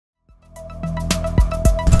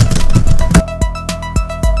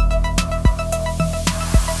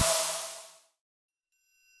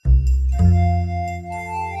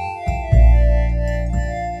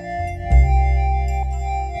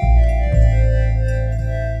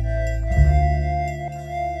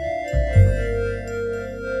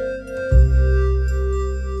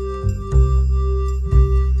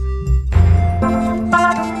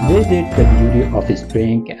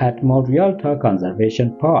spring at Morialta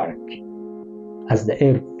Conservation Park. As the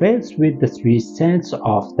air fills with the sweet scents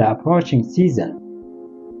of the approaching season,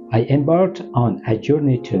 I embarked on a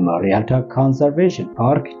journey to Morialta Conservation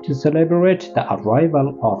Park to celebrate the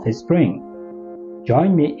arrival of spring.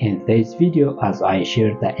 Join me in this video as I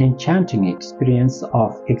share the enchanting experience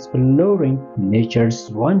of exploring nature's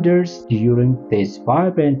wonders during this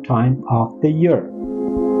vibrant time of the year.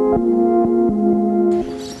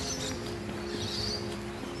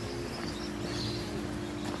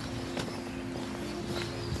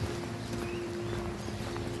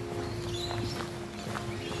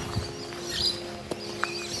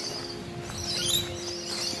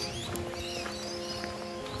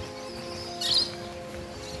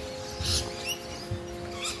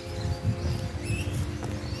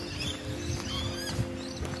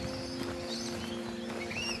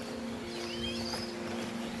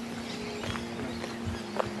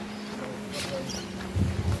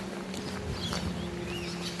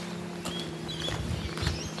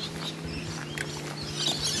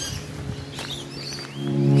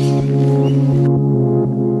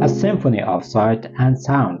 A symphony of sight and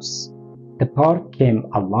sounds. The park came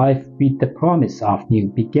alive with the promise of new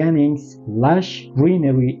beginnings. Lush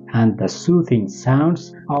greenery and the soothing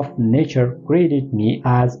sounds of nature greeted me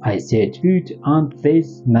as I set foot on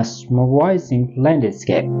this mesmerizing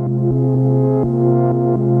landscape.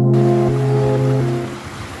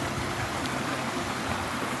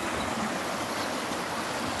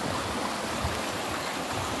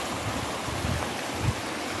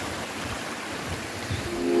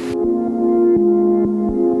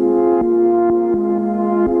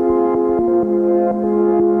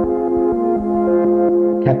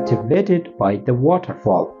 Captivated by the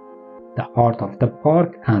waterfall, the heart of the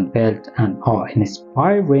park, and felt an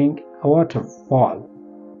awe-inspiring waterfall.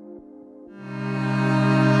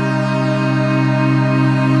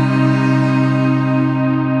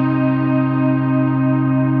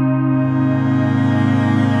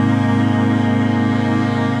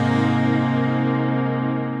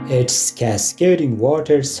 Its cascading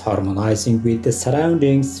waters harmonizing with the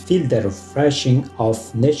surroundings feel the refreshing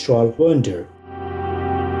of natural wonder.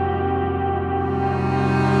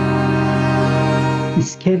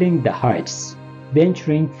 Scaling the heights,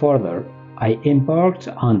 venturing further, I embarked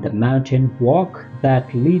on the mountain walk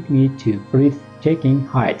that led me to breathtaking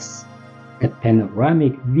heights. The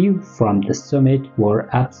panoramic view from the summit were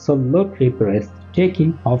absolutely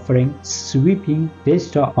breathtaking, offering sweeping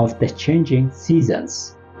vista of the changing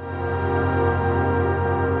seasons.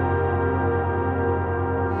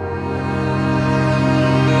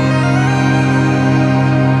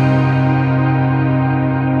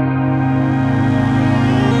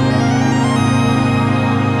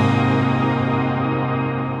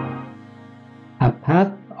 A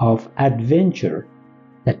path of adventure.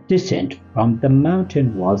 The descent from the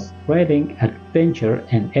mountain was thrilling adventure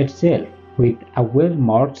in itself. With a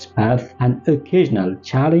well-marked path and occasional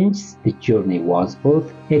challenge, the journey was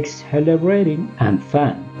both exhilarating and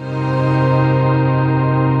fun.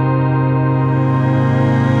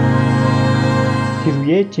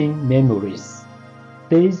 Creating memories.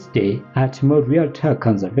 This day at Morialta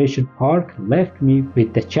Conservation Park left me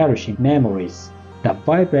with the cherishing memories. The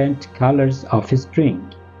vibrant colors of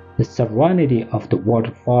spring, the serenity of the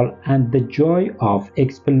waterfall, and the joy of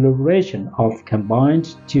exploration have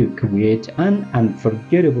combined to create an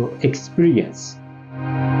unforgettable experience.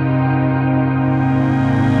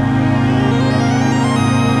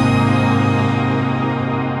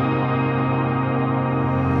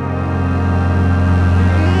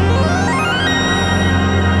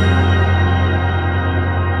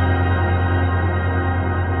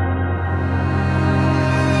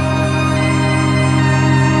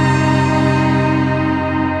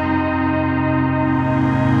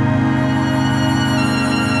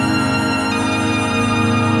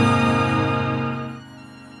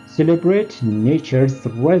 Celebrate nature's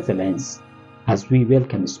resilience. As we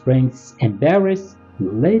welcome spring's embrace,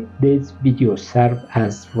 let this video serve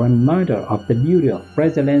as a reminder of the beauty of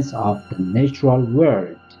resilience of the natural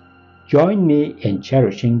world. Join me in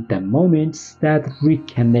cherishing the moments that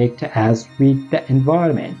reconnect us with the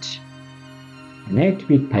environment. Connect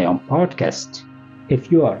with Payam Podcast.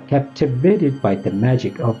 If you are captivated by the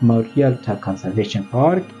magic of Morialta Conservation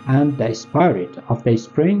Park and the spirit of the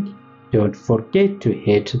spring, don't forget to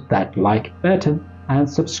hit that like button and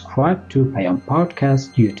subscribe to Payam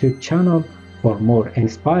Podcast YouTube channel for more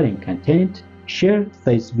inspiring content. Share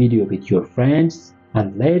this video with your friends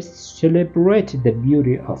and let's celebrate the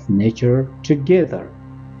beauty of nature together.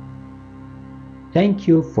 Thank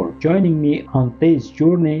you for joining me on this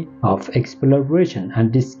journey of exploration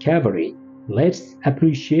and discovery. Let's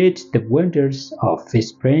appreciate the wonders of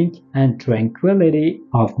spring and tranquility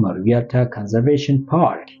of Morialta Conservation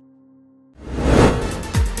Park.